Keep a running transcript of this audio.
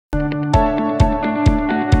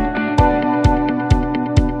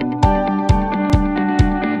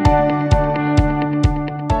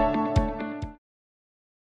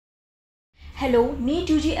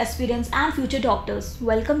UG aspirants and future doctors.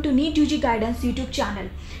 Welcome to NEET UG Guidance YouTube channel.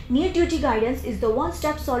 NEET UG Guidance is the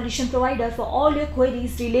one-step solution provider for all your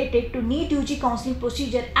queries related to NEET UG counseling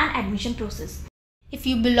procedure and admission process. If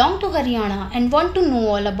you belong to Haryana and want to know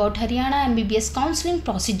all about Haryana MBBS counseling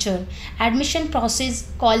procedure, admission process,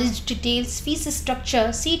 college details, fees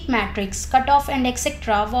structure, seat matrix, cutoff and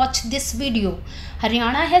etc., watch this video.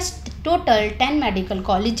 Haryana has total 10 medical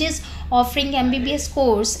colleges offering MBBS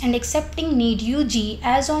course and accepting NEET UG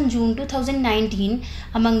as on June 2019.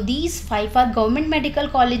 Among these, 5 are government medical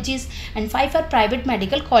colleges and 5 are private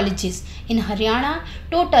medical colleges. In Haryana,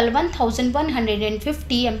 total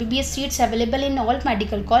 1150 MBBS seats available in all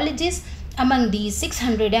medical colleges. Among these,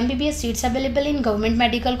 600 MBBS seats available in government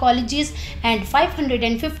medical colleges and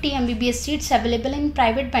 550 MBBS seats available in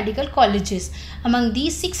private medical colleges. Among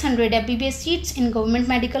these 600 MBBS seats in government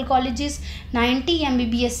medical colleges, 90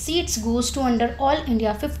 MBBS seats goes to under All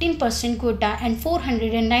India 15% quota and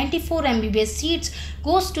 494 MBBS seats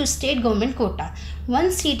goes to state government quota.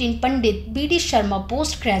 One seat in Pandit B.D. Sharma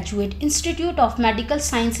Postgraduate Institute of Medical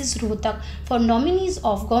Sciences Rohtak for nominees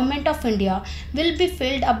of Government of India will be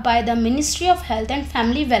filled up by the Ministry of Health and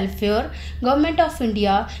Family Welfare, Government of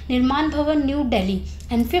India, Nirman Bhavan, New Delhi,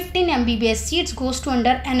 and 15 MBBS seats goes to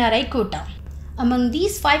under NRI Quota. Among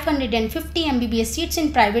these 550 MBBS seats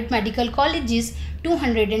in private medical colleges,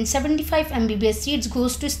 275 MBBS seats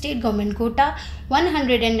goes to state government quota,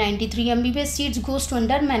 193 MBBS seats goes to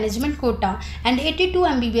under management quota, and 82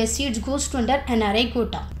 MBBS seats goes to under NRI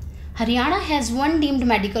quota. Haryana has one deemed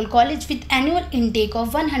medical college with annual intake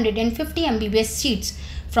of 150 MBBS seats.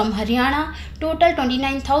 From Haryana, total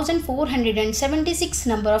 29,476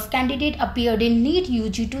 number of candidates appeared in NEET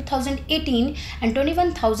UG 2018 and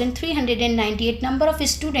 21,398 number of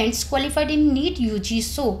students qualified in NEET UG.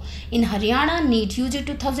 So, in Haryana, NEET UG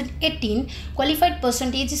 2018 qualified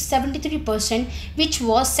percentage is 73%, which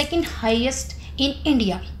was second highest in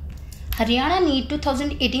India. Haryana NEET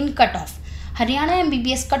 2018 Cutoff. Haryana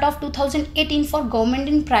MBBS Cutoff 2018 for government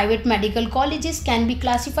and private medical colleges can be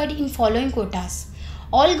classified in following quotas.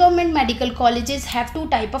 All government medical colleges have two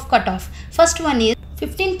types of cutoff. First one is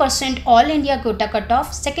 15% All India Quota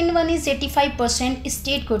Cutoff. Second one is 85%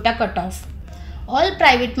 State Quota Cutoff. All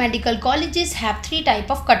private medical colleges have three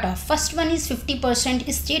types of cutoff. First one is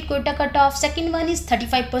 50% State Quota Cutoff. Second one is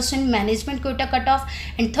 35% Management Quota Cutoff.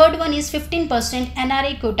 And third one is 15%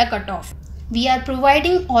 NRI Quota Cutoff. We are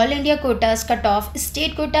providing All India Quotas Cutoff,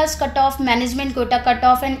 State Quotas Cutoff, Management Quota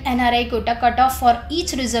Cutoff and NRI Quota Cutoff for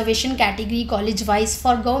each reservation category college-wise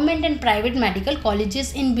for government and private medical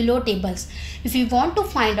colleges in below tables. If you want to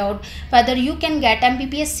find out whether you can get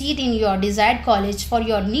MBBS seat in your desired college for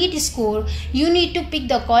your NEET score, you need to pick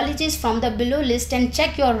the colleges from the below list and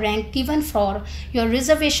check your rank given for your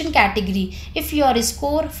reservation category. If your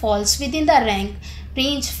score falls within the rank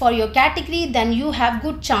range for your category, then you have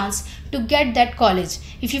good chance to get that college.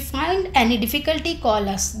 If you find any difficulty, call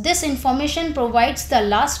us. This information provides the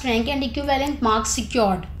last rank and equivalent marks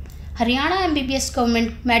secured. Haryana MBBS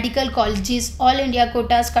Government Medical Colleges All India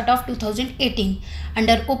Quotas Cutoff 2018.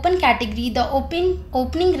 Under open category, the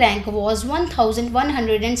opening rank was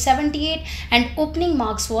 1178 and opening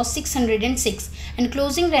marks was 606 and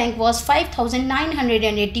closing rank was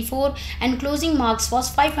 5984 and closing marks was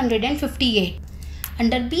 558.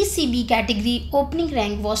 Under BCB category, opening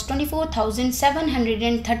rank was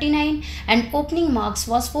 24,739 and opening marks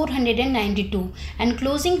was 492 and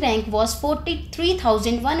closing rank was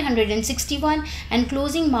 43,161 and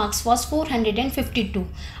closing marks was 452.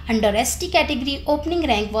 Under ST category, opening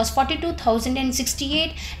rank was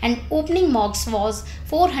 42,068 and opening marks was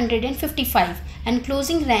 455 and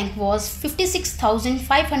closing rank was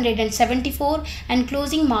 56,574 and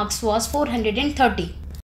closing marks was 430.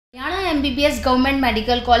 Haryana MBBS Government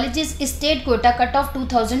Medical Colleges State Quota Cutoff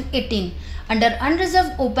 2018. Under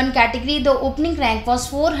unreserved open category, the opening rank was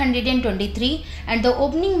 423 and the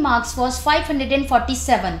opening marks was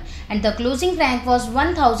 547 and the closing rank was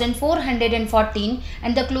 1414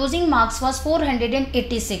 and the closing marks was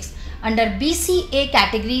 486. Under BCA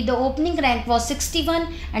category, the opening rank was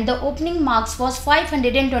 61 and the opening marks was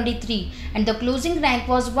 523 and the closing rank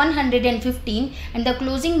was 115 and the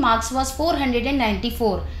closing marks was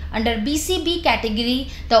 494. Under BCB category,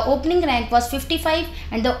 the opening rank was 55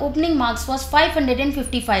 and the opening marks was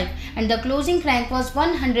 555 and the closing rank was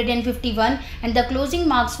 151 and the closing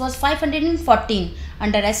marks was 514.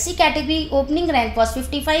 Under SC category, opening rank was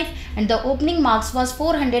 55 and the opening marks was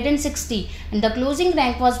 460 and the closing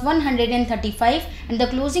rank was 135 and the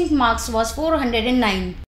closing marks was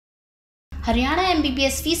 409. Haryana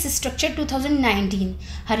MBBS Fees Structure 2019.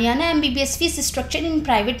 Haryana MBBS Fees Structure in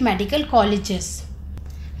Private Medical Colleges.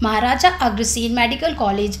 Maharaja Agrawal Medical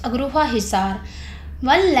College, Agroha, Hisar,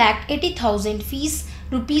 1,80,000 fees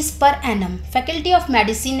rupees per annum. Faculty of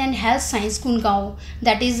Medicine and Health Science, Gurgaon,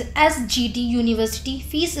 that is SGT University,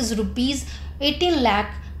 fees is rupees 18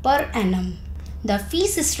 lakh per annum. The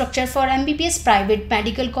fees structure for MBBS private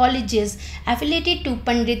medical colleges affiliated to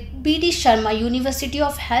Pandit B.D. Sharma University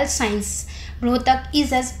of Health Science, Rohtak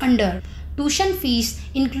is as under. Tuition fees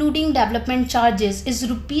including development charges is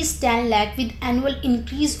rupees 10 lakh with annual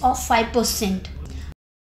increase of 5%.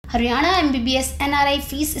 Haryana MBBS NRI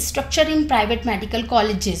fees structure in private medical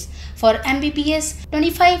colleges. For MBBS,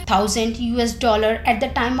 $25,000 at the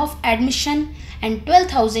time of admission and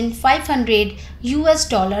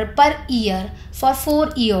 $12,500 per year for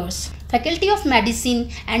 4 years. Faculty of Medicine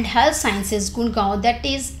and Health Sciences, Gurgaon, that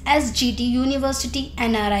is SGT University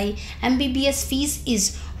NRI MBBS fees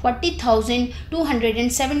is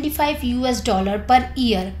 $40,275 per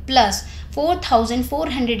year plus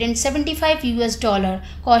 $4,475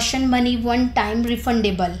 caution money one time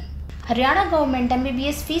refundable. Haryana Government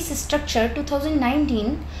MBBS fees structure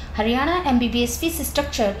 2019. Haryana MBBS fees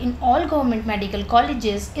structure in all government medical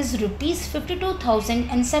colleges is rupees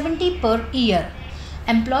 52,070 per year.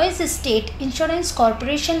 Employees State Insurance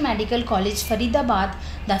Corporation Medical College, Faridabad,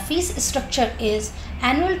 the fees structure is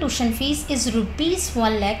annual tuition fees is rupees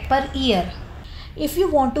 1 lakh per year. If you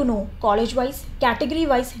want to know college-wise,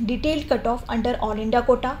 category-wise detailed cutoff under All India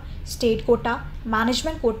Quota, State Quota,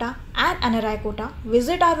 Management Quota and NRI Quota,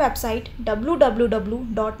 visit our website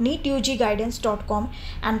www.neetugguidance.com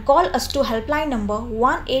and call us to helpline number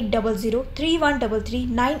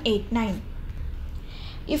 1800-3133-989.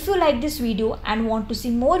 If you like this video and want to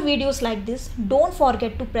see more videos like this, don't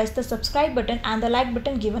forget to press the subscribe button and the like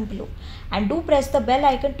button given below. And do press the bell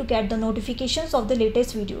icon to get the notifications of the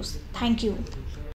latest videos. Thank you.